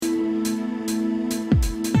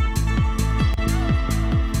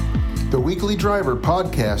Weekly Driver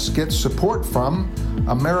podcast gets support from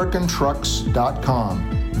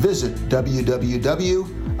AmericanTrucks.com. Visit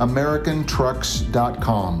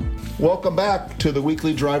www.americantrucks.com. Welcome back to the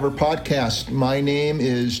Weekly Driver podcast. My name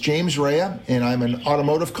is James Rea, and I'm an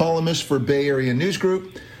automotive columnist for Bay Area News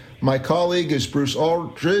Group. My colleague is Bruce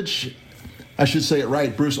Aldridge. I should say it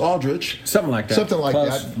right, Bruce Aldridge. Something like that. Something like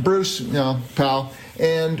that. Bruce, pal.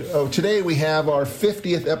 And today we have our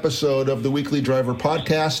 50th episode of the Weekly Driver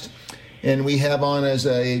podcast, and we have on as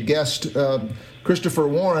a guest Christopher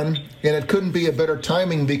Warren, and it couldn't be a better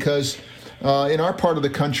timing because in our part of the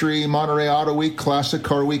country, Monterey Auto Week, Classic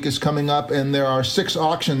Car Week is coming up, and there are 6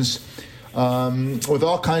 auctions with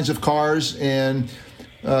all kinds of cars. And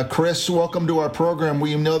Chris, welcome to our program.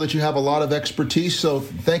 We know that you have a lot of expertise, so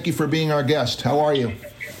thank you for being our guest. How are you?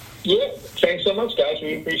 Yeah, thanks so much, guys.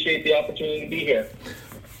 We appreciate the opportunity to be here.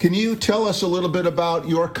 Can you tell us a little bit about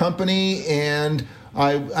your company? And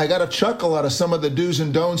I got a chuckle out of some of the do's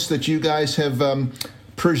and don'ts that you guys have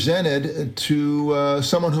presented to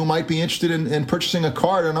someone who might be interested in purchasing a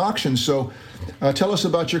car at an auction. So tell us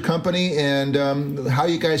about your company and how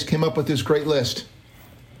you guys came up with this great list.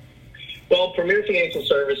 Well, Premier Financial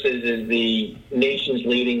Services is the nation's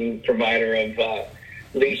leading provider of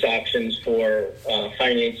lease auctions for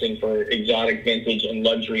financing for exotic, vintage, and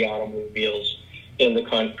luxury automobiles in the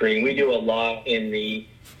country. We do a lot in the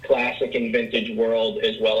classic and vintage world,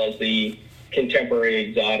 as well as the contemporary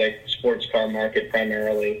exotic sports car market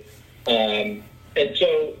primarily. And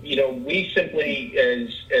so, we simply, as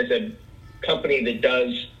a company that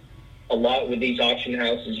does a lot with these auction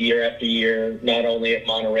houses year after year, not only at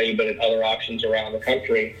Monterey, but at other auctions around the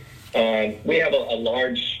country, we have a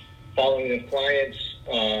large following of clients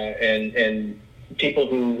and people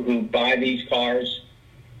who buy these cars,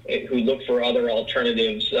 who look for other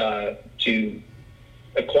alternatives to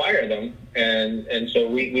acquire them. And so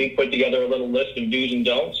we put together a little list of do's and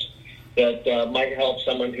don'ts that might help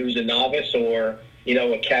someone who's a novice or,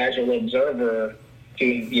 a casual observer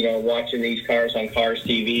to, watching these cars on Cars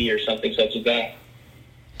TV or something such as that.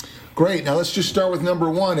 Great. Now let's just start with number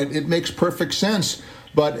one. It makes perfect sense,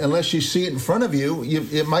 but unless you see it in front of you,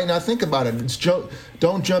 you might not think about it.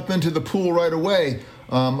 Don't jump into the pool right away.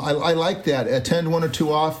 I like that. Attend 1 or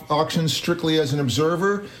 2 auctions strictly as an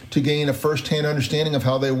observer to gain a first-hand understanding of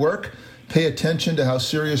how they work. Pay attention to how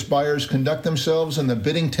serious buyers conduct themselves and the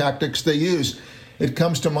bidding tactics they use. It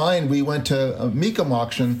comes to mind, we went to a Mecum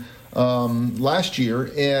auction last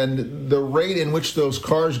year, and the rate in which those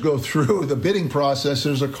cars go through the bidding process,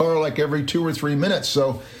 there's a car like every 2 or 3 minutes.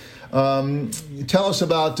 So tell us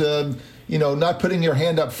about, not putting your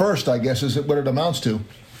hand up first, I guess, is what it amounts to.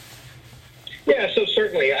 Yeah, so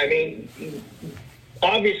certainly. I mean,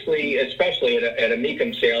 obviously, especially at a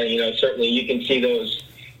Mecum sale, certainly you can see those,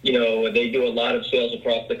 they do a lot of sales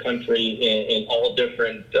across the country in all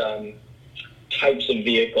different types of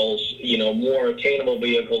vehicles, more attainable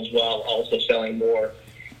vehicles while also selling more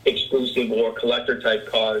exclusive or collector type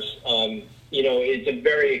cars. It's a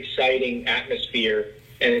very exciting atmosphere,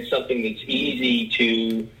 and it's something that's easy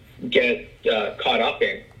to get caught up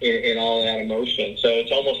in all that emotion. So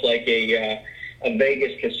it's almost like a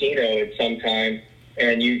Vegas casino at some time,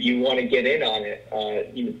 and you want to get in on it.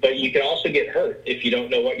 But you can also get hurt if you don't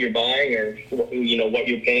know what you're buying, or what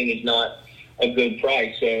you're paying is not a good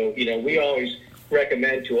price. So we always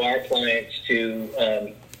recommend to our clients to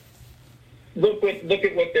look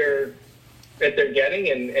at what they're getting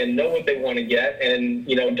and know what they want to get, and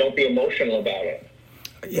don't be emotional about it.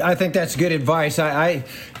 Yeah, I think that's good advice. I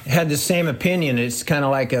had the same opinion. It's kind of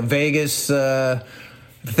like a Vegas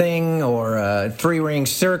thing or a 3-ring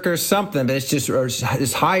circus, something, but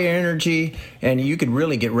it's high energy, and you could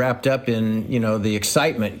really get wrapped up in the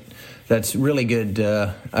excitement. That's really good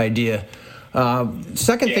idea.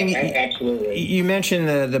 Second thing, absolutely. You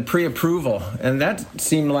mentioned the pre-approval, and that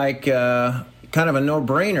seemed like kind of a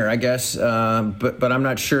no-brainer, I guess. But I'm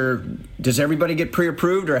not sure. Does everybody get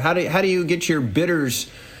pre-approved, or how do you get your bidders,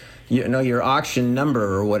 your auction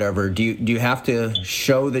number or whatever? Do you have to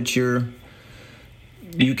show that you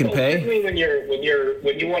can pay? Certainly when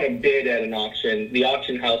you want to bid at an auction, the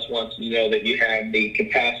auction house wants to know that you have the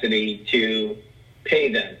capacity to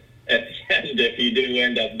pay them if you do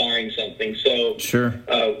end up buying something. So sure.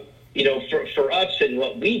 For us and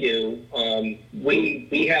what we do,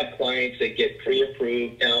 we have clients that get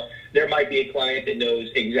pre-approved. Now, there might be a client that knows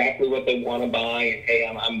exactly what they want to buy, and hey,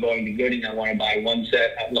 I'm going to Gooding, I want to buy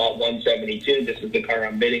lot 172. This is the car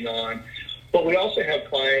I'm bidding on. But we also have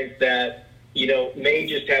clients that may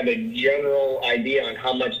just have a general idea on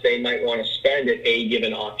how much they might want to spend at a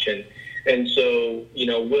given auction. And so,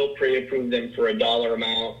 we'll pre-approve them for a dollar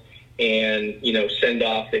amount, and send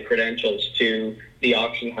off the credentials to the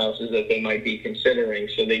auction houses that they might be considering.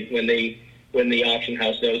 So when the auction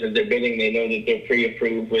house knows that they're bidding, they know that they're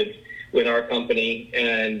pre-approved with our company,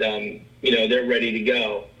 and they're ready to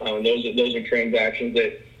go. Those are transactions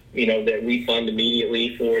that that we fund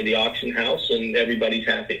immediately for the auction house, and everybody's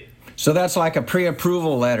happy. So that's like a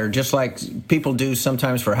pre-approval letter, just like people do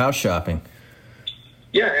sometimes for house shopping.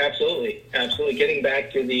 Yeah, absolutely. Getting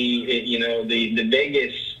back to the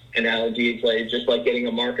Vegas analogy, it's just like getting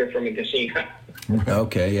a marker from a casino.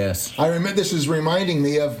 Okay, yes. I remember, this is reminding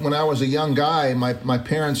me of when I was a young guy. My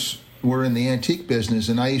parents were in the antique business,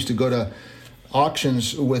 and I used to go to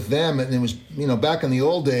auctions with them, and it was back in the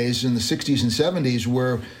old days in the 60s and 70s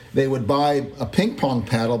where they would buy a ping pong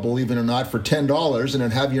paddle, believe it or not, for $10, and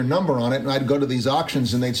it'd have your number on it, and I'd go to these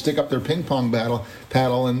auctions and they'd stick up their ping pong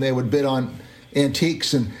paddle and they would bid on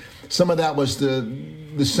antiques, and some of that was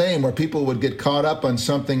the same, where people would get caught up on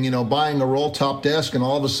something, buying a roll top desk, and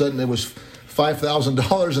all of a sudden it was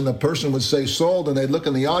 $5,000 and the person would say sold, and they'd look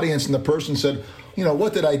in the audience and the person said,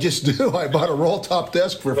 what did I just do? I bought a roll top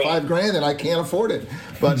desk for $5,000 and I can't afford it.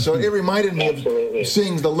 But so it reminded me of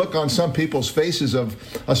seeing the look on some people's faces of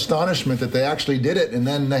astonishment that they actually did it, and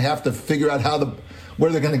then they have to figure out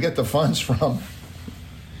where they're going to get the funds from.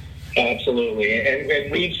 Absolutely.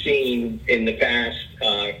 And we've seen in the past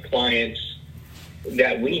clients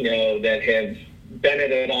that we know that have been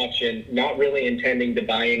at an auction, not really intending to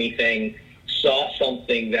buy anything, saw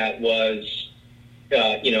something that was,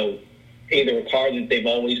 either a car that they've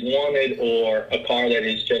always wanted or a car that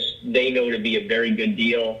is just, they know to be a very good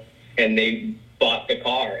deal, and they bought the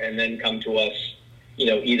car and then come to us,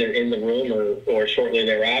 either in the room or shortly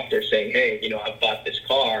thereafter saying, hey, I've bought this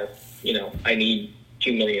car, I need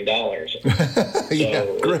 $2 million. Yeah,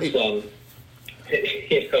 great.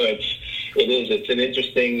 It's an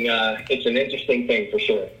interesting thing for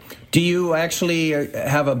sure. Do you actually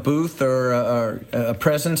have a booth or a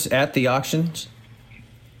presence at the auctions?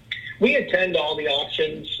 We attend all the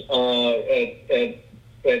auctions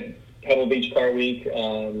at Pebble Beach Car Week,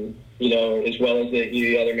 as well as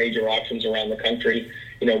the other major auctions around the country.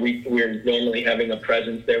 We're normally having a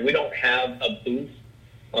presence there. We don't have a booth,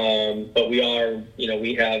 but we are.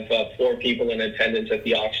 We have 4 people in attendance at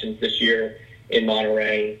the auctions this year in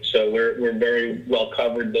Monterey, so we're very well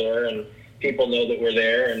covered there, and people know that we're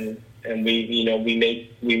there, and we make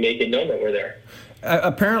it known that we're there.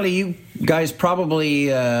 Apparently, you guys probably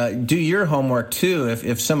do your homework too.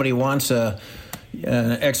 If somebody wants an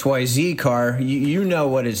XYZ car, you know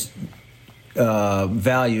what its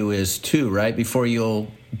value is too, right? Before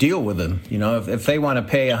you'll deal with them. If they want to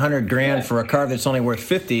pay $100,000 for a car that's only worth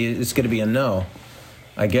 $50,000, it's going to be a no,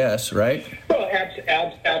 I guess, right? Well,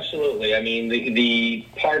 absolutely. I mean, the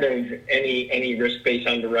part of any risk-based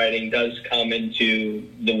underwriting does come into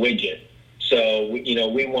the widget. So,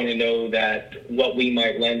 we want to know that what we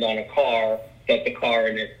might lend on a car, that the car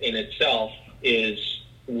in itself is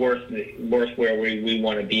worth where we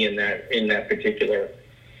want to be in that particular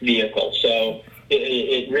vehicle. So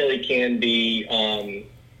it really can be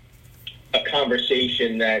a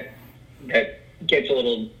conversation that gets a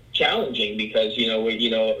little challenging because,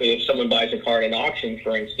 if someone buys a car at an auction,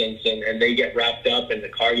 for instance, and they get wrapped up and the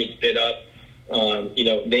car gets bid up,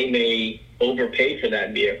 they may overpay for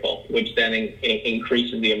that vehicle, which then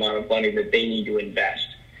increases the amount of money that they need to invest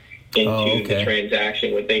into the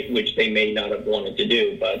transaction, which they may not have wanted to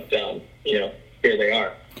do. But, here they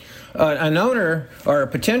are. An owner or a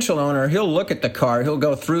potential owner, he'll look at the car, he'll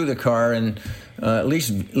go through the car, and at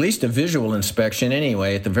least a visual inspection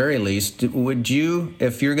anyway, at the very least. Would you,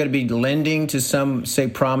 if you're going to be lending to some, say,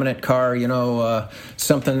 prominent car,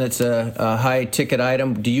 something that's a high-ticket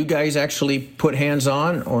item, do you guys actually put hands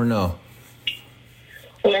on or no?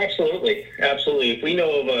 Well, absolutely. If we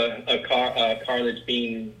know of a car that's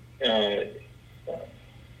being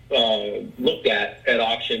looked at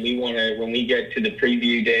auction, we want to, when we get to the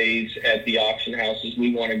preview days at the auction houses,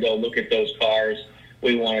 we want to go look at those cars.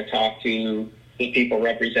 We want to talk to the people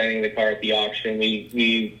representing the car at the auction.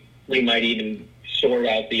 We might even sort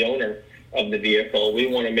out the owner of the vehicle. We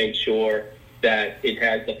want to make sure that it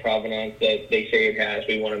has the provenance that they say it has.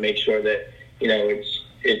 We want to make sure that it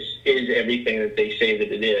is everything that they say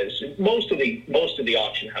that it is. Most of the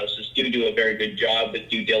auction houses do a very good job with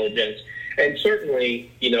due diligence, and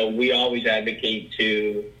certainly, we always advocate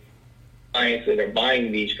to clients that are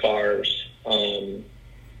buying these cars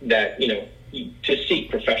that to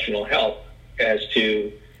seek professional help as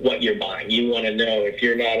to what you're buying. You want to know, if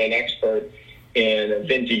you're not an expert in a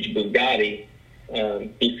vintage Bugatti,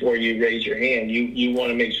 before you raise your hand, you want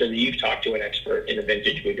to make sure that you've talked to an expert in a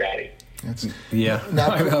vintage Bugatti. Yeah,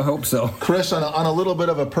 now, I hope so. Chris, on a little bit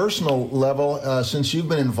of a personal level, since you've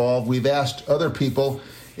been involved, we've asked other people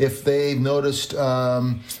if they've noticed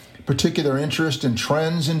particular interest in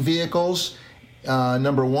trends in vehicles,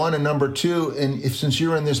 number one, and number two, and since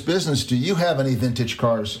you're in this business, do you have any vintage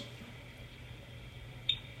cars?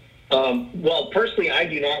 Well, personally, I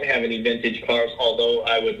do not have any vintage cars, although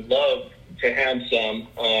I would love to have some.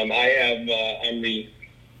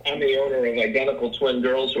 I'm the owner of identical twin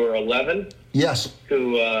girls who are 11. Yes.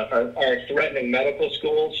 Who are threatening medical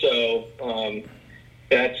school. So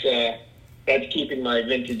that's keeping my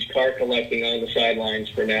vintage car collecting on the sidelines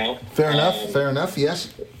for now. Fair enough.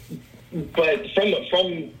 Yes. But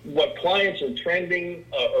from what clients are trending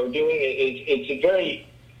or doing, it's a very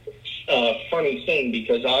funny thing,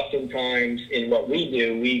 because oftentimes in what we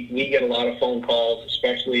do, we get a lot of phone calls,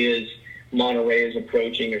 especially as Monterey is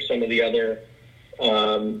approaching or some of the other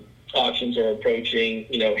auctions are approaching,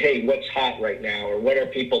 hey, what's hot right now, or what are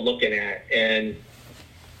people looking at? And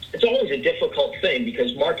it's always a difficult thing,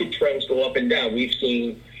 because market trends go up and down. We've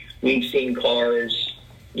seen cars,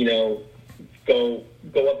 go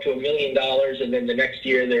up to $1 million, and then the next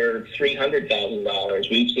year they're $300,000.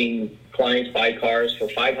 We've seen clients buy cars for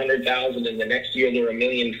 $500,000, and the next year they're $1.5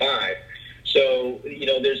 million. So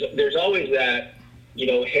there's always that,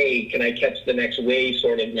 hey, can I catch the next wave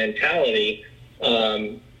sort of mentality.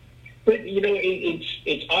 But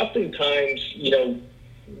it's oftentimes,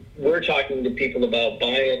 we're talking to people about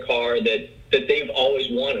buying a car that they've always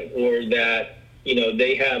wanted, or that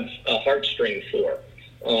they have a heartstring for.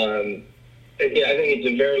 I think it's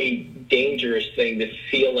a very dangerous thing to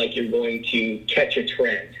feel like you're going to catch a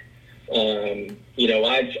trend.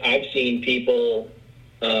 I've seen people,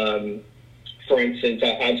 for instance,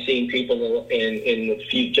 I've seen people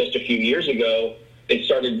just a few years ago, they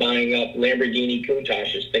started buying up Lamborghini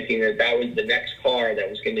Countachs, thinking that was the next car that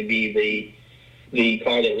was going to be the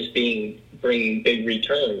car that was bringing big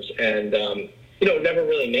returns, and it never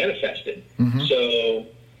really manifested. Mm-hmm. So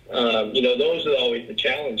those are always the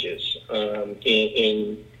challenges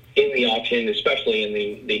in the auction, especially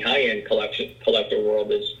in the high end collector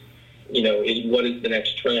world. Is what is the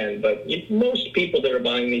next trend? But most people that are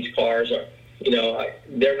buying these cars are,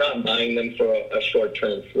 they're not buying them for a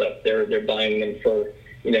short-term flip. They're buying them for,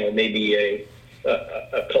 maybe a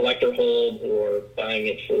collector hold, or buying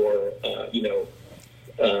it for,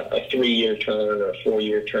 a 3-year turn or a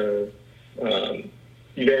 4-year turn.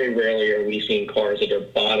 Very rarely are we seeing cars that are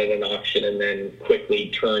bought at an auction and then quickly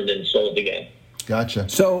turned and sold again. Gotcha.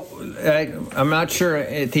 So I'm not sure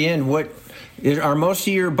at the end, are most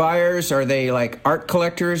of your buyers, are they like art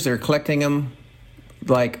collectors? They're collecting them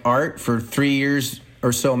like art for 3 years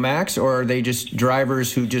or so max, or are they just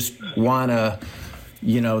drivers who just want that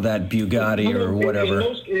Bugatti or whatever?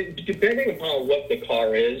 Depending upon what the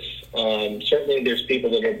car is, certainly there's people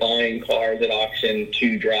that are buying cars at auction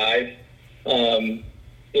to drive.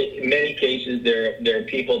 In many cases, there are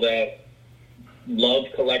people that love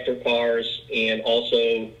collector cars and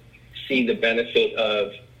also see the benefit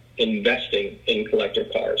of investing in collector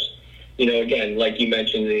cars. Again, like you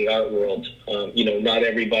mentioned in the art world, not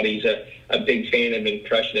everybody's a big fan of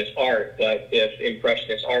Impressionist art, but if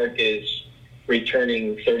Impressionist art is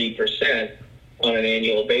returning 30% on an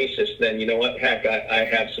annual basis, then you know what? Heck, I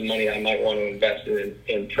have some money I might want to invest in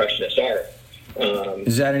Impressionist art.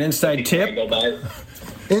 Is that an inside tip?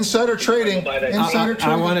 Insider trading.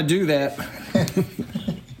 I want to do that.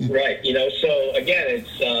 Right. So again,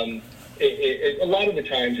 it's a lot of the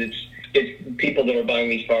times it's people that are buying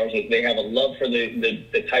these cars, that they have a love for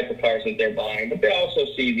the type of cars that they're buying, but they also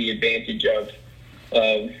see the advantage of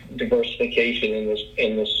diversification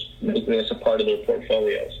in this making this a part of their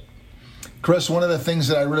portfolios. Chris, one of the things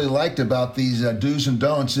that I really liked about these do's and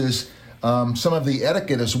don'ts is some of the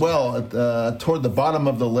etiquette as well. Toward the bottom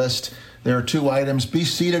of the list, there are 2 items: be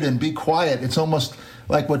seated and be quiet. It's almost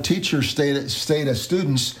like what teachers state as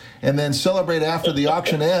students, and then celebrate after the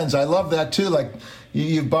auction ends. I love that too. Like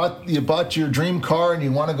you bought your dream car and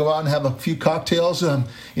you want to go out and have a few cocktails.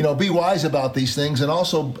 Be wise about these things, and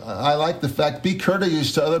also I like the fact, be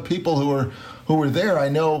courteous to other people who were there. I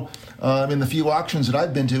know in the few auctions that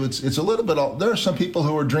I've been to, it's a little bit. There are some people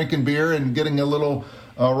who are drinking beer and getting a little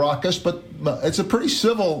raucous, but it's a pretty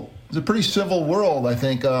civil world, I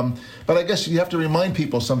think. But I guess you have to remind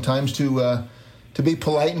people sometimes to be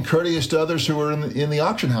polite and courteous to others who are in the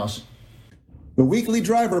auction house. The Weekly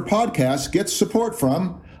Driver podcast gets support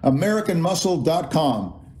from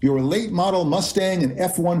AmericanMuscle.com, your late model Mustang and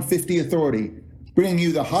F-150 authority, bringing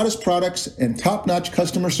you the hottest products and top-notch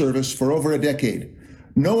customer service for over a decade.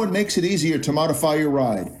 No one makes it easier to modify your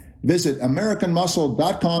ride. Visit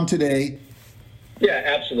AmericanMuscle.com today. Yeah,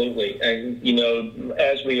 absolutely. And,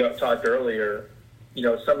 as we talked earlier,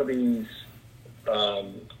 some of these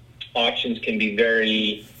auctions can be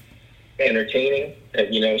very entertaining.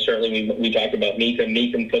 Certainly we talked about Mecum.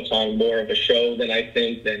 Mecum puts on more of a show than I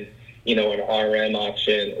think than, an RM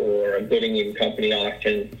auction or a Gooding and Company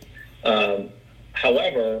auction.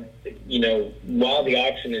 However, while the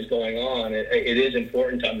auction is going on, it is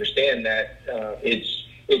important to understand that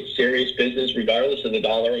it's serious business regardless of the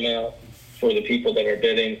dollar amount for the people that are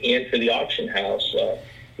bidding and for the auction house. So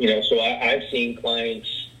I've seen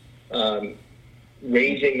clients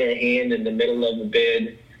raising their hand in the middle of the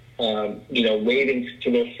bid, waving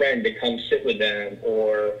to their friend to come sit with them,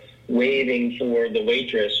 or waving for the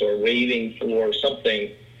waitress, or waving for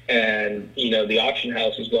something, and the auction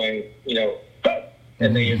house is going,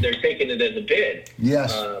 and they're taking it as a bid.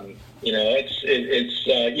 Yes. It's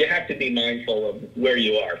you have to be mindful of where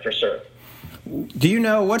you are, for sure. Do you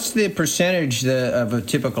know what's the percentage of a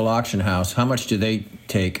typical auction house? How much do they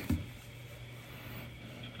take?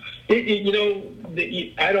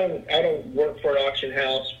 I don't work for an auction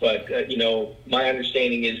house, but my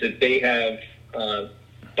understanding is that they have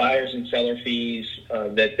buyers and seller fees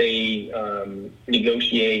that they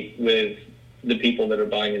negotiate with the people that are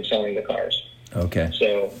buying and selling the cars. Okay.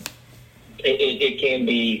 So it can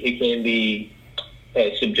be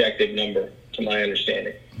a subjective number, to my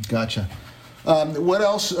understanding. Gotcha. What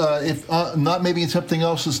else, if not maybe something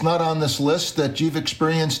else that's not on this list that you've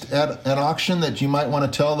experienced at an auction that you might want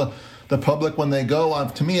to tell the public when they go?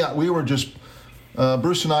 To me, we were just,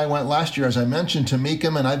 Bruce and I went last year, as I mentioned, to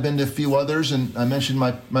Mecum, and I've been to a few others, and I mentioned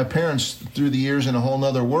my parents through the years in a whole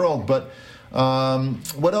nother world. But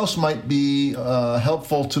what else might be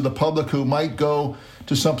helpful to the public who might go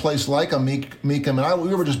to someplace like a Mecum? And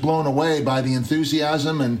we were just blown away by the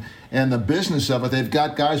enthusiasm and the business of it. They've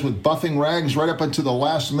got guys with buffing rags right up until the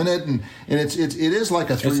last minute, and it is like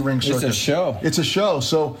a three-ring circus. It's a show. It's a show.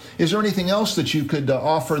 So is there anything else that you could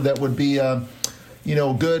offer that would be,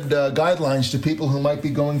 good guidelines to people who might be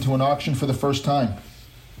going to an auction for the first time?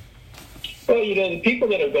 Well, the people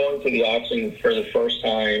that are going to the auction for the first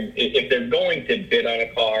time, if they're going to bid on a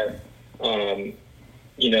car,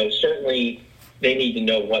 certainly they need to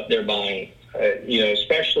know what they're buying,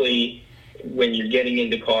 especially when you're getting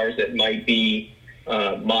into cars that might be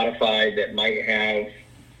modified, that might have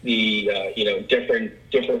the,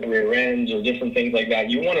 different rear ends or different things like that.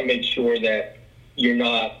 You want to make sure that you're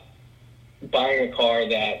not buying a car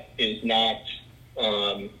that is not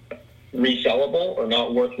resellable or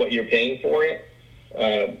not worth what you're paying for it.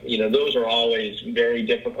 Those are always very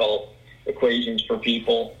difficult equations for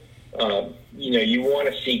people. You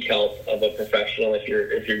want to seek help of a professional if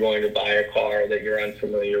you're going to buy a car that you're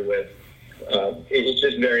unfamiliar with. It's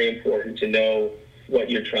just very important to know what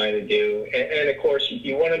you're trying to do. And of course,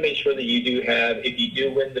 you want to make sure that you do have, if you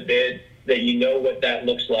do win the bid, that you know what that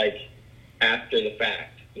looks like after the fact.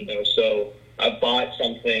 So I bought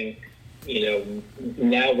something,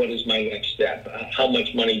 now what is my next step? How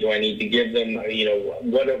much money do I need to give them?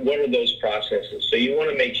 What are those processes? So you want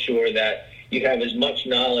to make sure that you have as much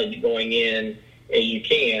knowledge going in as you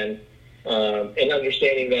can, and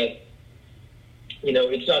understanding that,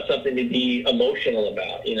 it's not something to be emotional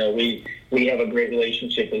about. We have a great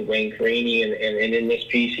relationship with Wayne Carini, and in this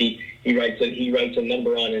piece he writes a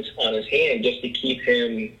number on his hand just to keep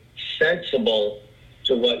him sensible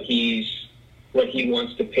to what he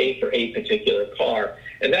wants to pay for a particular car.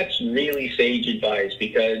 And that's really sage advice,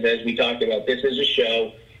 because as we talked about, this is a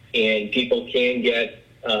show and people can get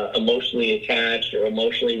emotionally attached or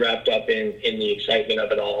emotionally wrapped up in the excitement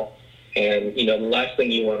of it all. And, the last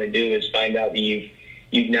thing you want to do is find out that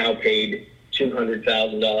you've now paid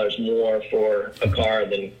 $200,000 more for a car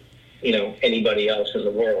than, anybody else in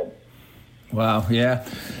the world. Wow, yeah.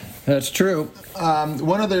 That's true.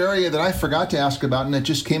 One other area that I forgot to ask about, and it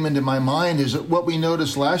just came into my mind, is that what we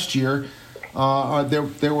noticed last year,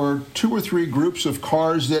 there were 2 or 3 groups of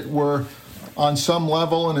cars that were on some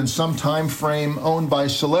level and in some time frame owned by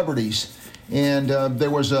celebrities. And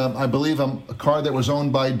there was, I believe, a car that was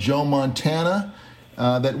owned by Joe Montana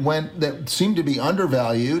that seemed to be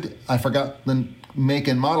undervalued. I forgot the make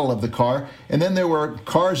and model of the car. And then there were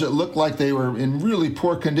cars that looked like they were in really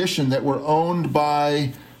poor condition that were owned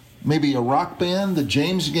by maybe a rock band, the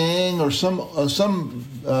James Gang, or some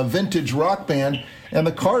vintage rock band, and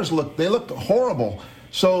the cars looked horrible.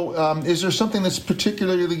 So is there something that's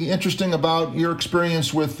particularly interesting about your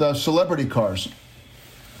experience with celebrity cars?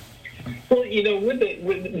 Well,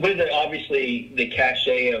 with obviously the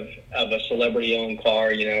cachet of a celebrity-owned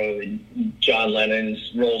car, John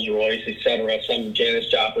Lennon's Rolls Royce, etc., some Janis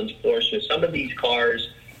Joplin's Porsche, some of these cars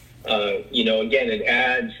Again, it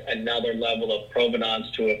adds another level of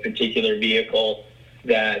provenance to a particular vehicle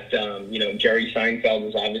that, Jerry Seinfeld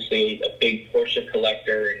is obviously a big Porsche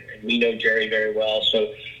collector, and we know Jerry very well.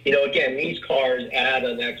 So, again, these cars add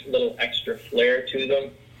a little extra flair to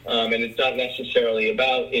them, and it's not necessarily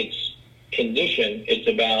about its condition. It's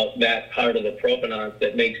about that part of the provenance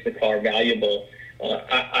that makes the car valuable.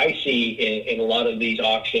 I see in a lot of these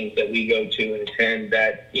auctions that we go to and attend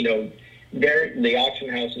that, the auction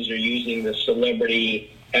houses are using the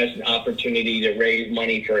celebrity as an opportunity to raise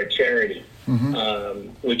money for a charity,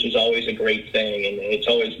 which is always a great thing. And it's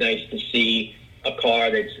always nice to see a car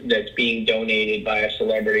that's being donated by a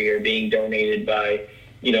celebrity or being donated by,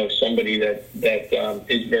 somebody that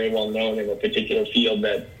is very well known in a particular field,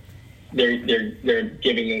 that they're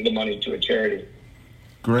giving the money to a charity.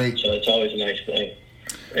 Great. So it's always a nice thing.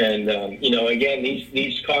 And, again,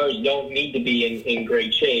 these cars don't need to be in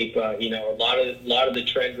great shape. A lot of the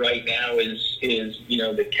trend right now is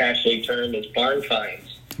the cachet term is barn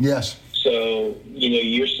finds. Yes. So,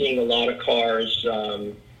 you're seeing a lot of cars,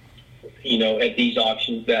 at these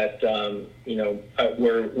auctions that,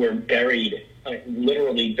 were buried,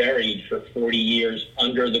 literally buried for 40 years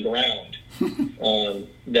under the ground.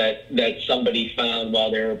 That somebody found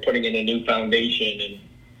while they were putting in a new foundation. And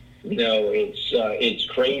it's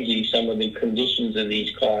crazy, some of the conditions of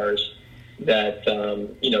these cars that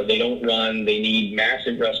they don't run. They need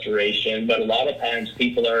massive restoration, but a lot of times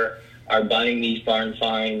people are buying these barn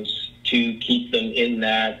finds to keep them in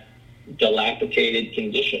that dilapidated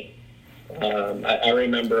condition. I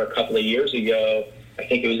remember a couple of years ago, I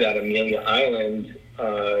think it was at Amelia Island,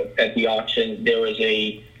 at the auction, there was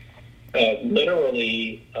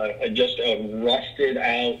literally just a rusted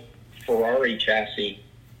out Ferrari chassis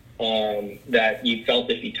that you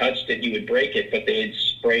felt if you touched it you would break it, but they had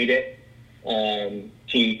sprayed it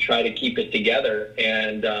to try to keep it together,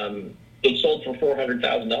 and it sold for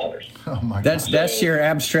 $400,000. Oh my God! That's your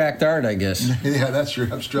abstract art, I guess. Yeah, that's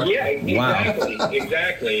your abstract. Yeah, exactly. Wow.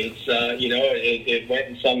 Exactly. It's it went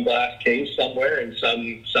in some glass case somewhere in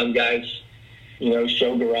some guy's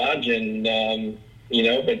show garage, and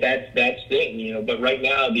but that's it. But right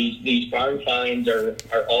now these barn finds are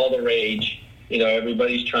all the rage.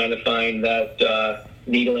 Everybody's trying to find that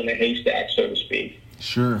needle in a haystack, so to speak.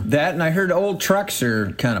 Sure. That, and I heard old trucks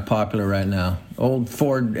are kind of popular right now. Old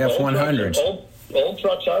Ford F-100s. Old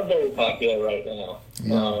trucks are very popular right now.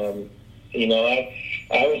 Yeah.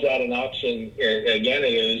 I was at an auction, again,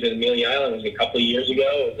 it was in Amelia Island, it was a couple of years ago.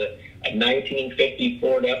 It was a 1950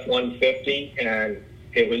 Ford F-150, and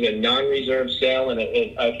it was a non-reserve sale, and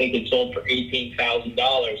I think it sold for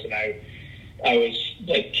 $18,000, and I was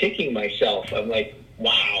like kicking myself. I'm like,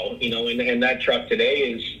 wow, and that truck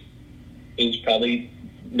today is probably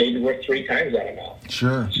maybe worth 3 times that amount.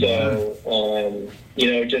 Sure. So,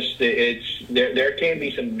 there can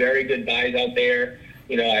be some very good buys out there.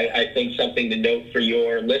 I think something to note for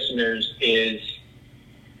your listeners is,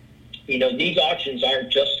 these auctions aren't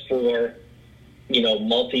just for,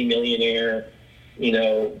 multi-millionaire,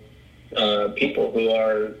 people who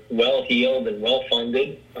are well-heeled and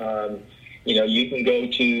well-funded. You can go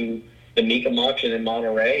to the Mecum auction in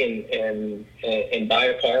Monterey and buy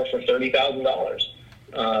a car for $30,000.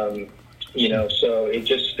 So it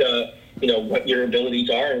just, what your abilities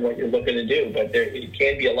are and what you're looking to do. But it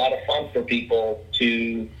can be a lot of fun for people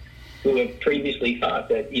who have previously thought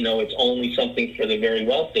that, it's only something for the very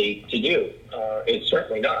wealthy to do. It's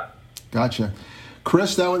certainly not. Gotcha.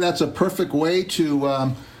 Chris, that's a perfect way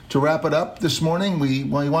to wrap it up this morning. We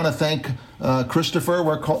want to thank Christopher,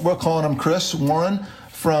 we're calling him Chris Warren,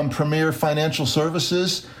 from Premier Financial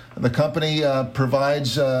Services. The company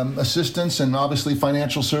provides assistance and obviously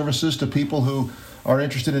financial services to people who are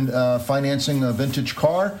interested in financing a vintage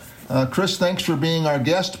car. Chris, thanks for being our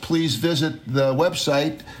guest. Please visit the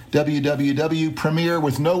website, www.premier,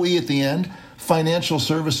 with no E at the end,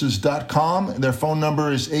 financialservices.com. Their phone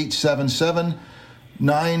number is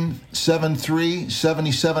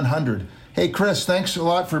 877-973-7700. Hey, Chris, thanks a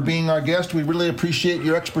lot for being our guest. We really appreciate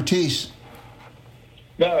your expertise.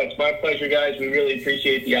 No, it's my pleasure, guys. We really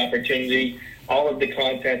appreciate the opportunity. All of the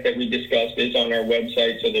content that we discussed is on our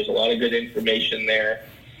website, so there's a lot of good information there.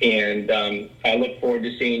 And I look forward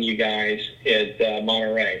to seeing you guys at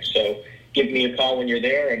Monterey. So give me a call when you're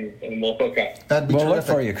there, and we'll hook up. That'd be terrific. We'll look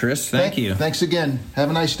for you, Chris. Thank you. Thanks again.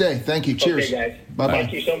 Have a nice day. Thank you. Cheers. Okay, guys. Bye-bye.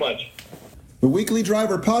 Thank you so much. The Weekly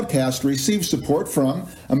Driver Podcast receives support from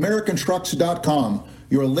AmericanTrucks.com,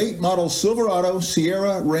 your late model Silverado,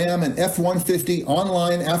 Sierra, Ram, and F-150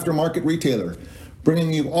 online aftermarket retailer,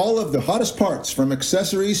 bringing you all of the hottest parts, from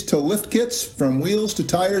accessories to lift kits, from wheels to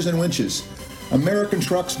tires and winches.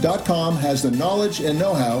 AmericanTrucks.com has the knowledge and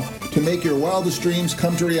know-how to make your wildest dreams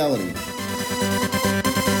come to reality.